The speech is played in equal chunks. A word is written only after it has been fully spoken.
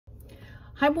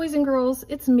Hi boys and girls,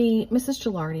 it's me, Mrs.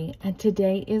 Gilardi, and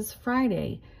today is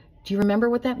Friday. Do you remember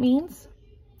what that means?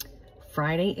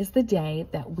 Friday is the day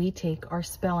that we take our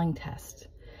spelling test.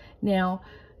 Now,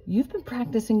 you've been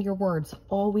practicing your words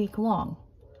all week long,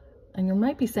 and you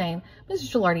might be saying,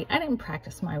 Mrs. Gilardi, I didn't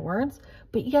practice my words,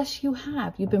 but yes, you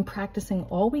have. You've been practicing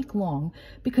all week long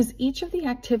because each of the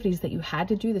activities that you had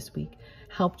to do this week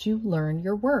helped you learn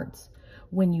your words.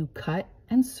 When you cut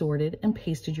and sorted and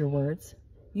pasted your words,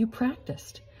 you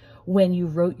practiced. When you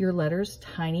wrote your letters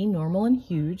tiny, normal, and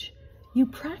huge, you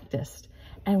practiced.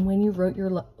 And when you wrote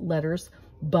your letters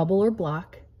bubble or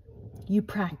block, you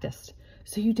practiced.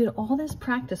 So you did all this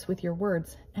practice with your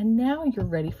words, and now you're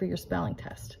ready for your spelling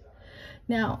test.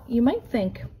 Now, you might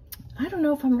think, I don't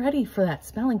know if I'm ready for that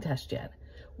spelling test yet.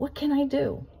 What can I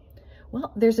do?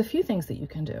 Well, there's a few things that you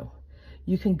can do.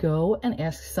 You can go and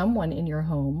ask someone in your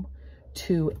home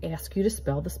to ask you to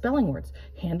spell the spelling words.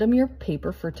 Hand them your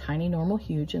paper for tiny, normal,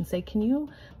 huge and say, can you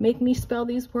make me spell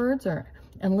these words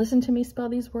and listen to me spell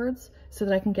these words so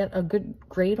that I can get a good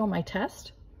grade on my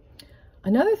test?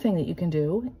 Another thing that you can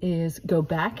do is go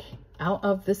back out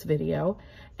of this video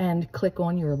and click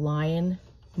on your lion,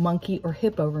 monkey, or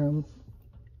hippo room.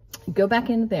 Go back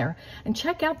in there and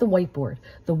check out the whiteboard.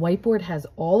 The whiteboard has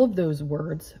all of those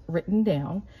words written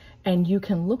down, and you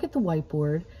can look at the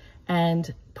whiteboard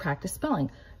and practice spelling.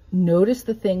 Notice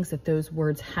the things that those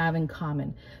words have in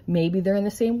common. Maybe they're in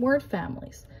the same word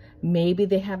families. Maybe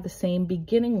they have the same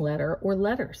beginning letter or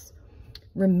letters.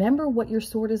 Remember what your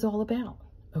sort is all about,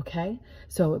 okay?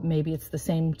 So maybe it's the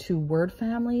same two word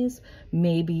families.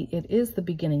 Maybe it is the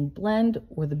beginning blend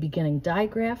or the beginning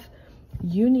digraph.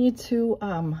 You need to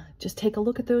just take a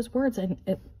look at those words and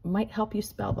it might help you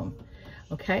spell them,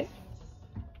 okay?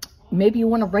 Maybe you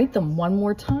want to write them one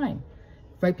more time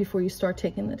right before you start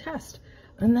taking the test.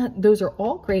 And those are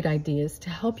all great ideas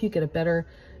to help you get a better,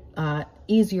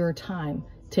 easier time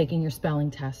taking your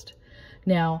spelling test.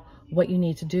 Now, what you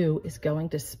need to do is going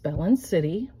to Spellin'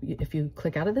 City. If you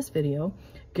click out of this video,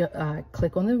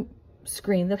 click on the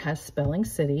screen that has Spelling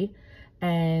City,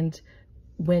 and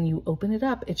when you open it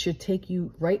up, it should take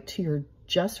you right to your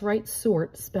Just Right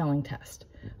Sort spelling test,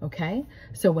 okay?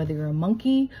 So whether you're a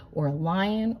monkey or a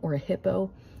lion or a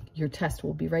hippo, your test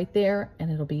will be right there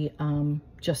and it'll be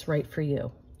just right for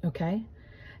you, okay?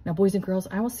 Now, boys and girls,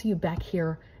 I will see you back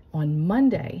here on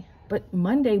Monday, but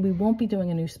Monday we won't be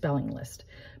doing a new spelling list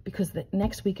because the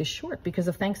next week is short because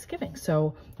of Thanksgiving.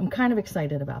 So I'm kind of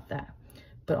excited about that.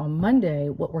 But on Monday,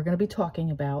 what we're gonna be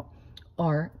talking about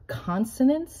are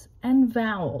consonants and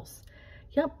vowels.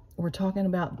 Yep, we're talking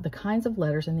about the kinds of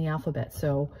letters in the alphabet.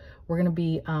 So we're gonna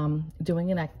be doing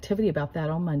an activity about that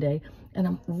on Monday, and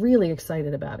I'm really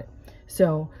excited about it.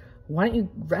 So why don't you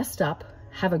rest up,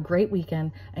 have a great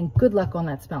weekend, and good luck on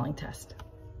that spelling test.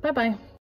 Bye-bye.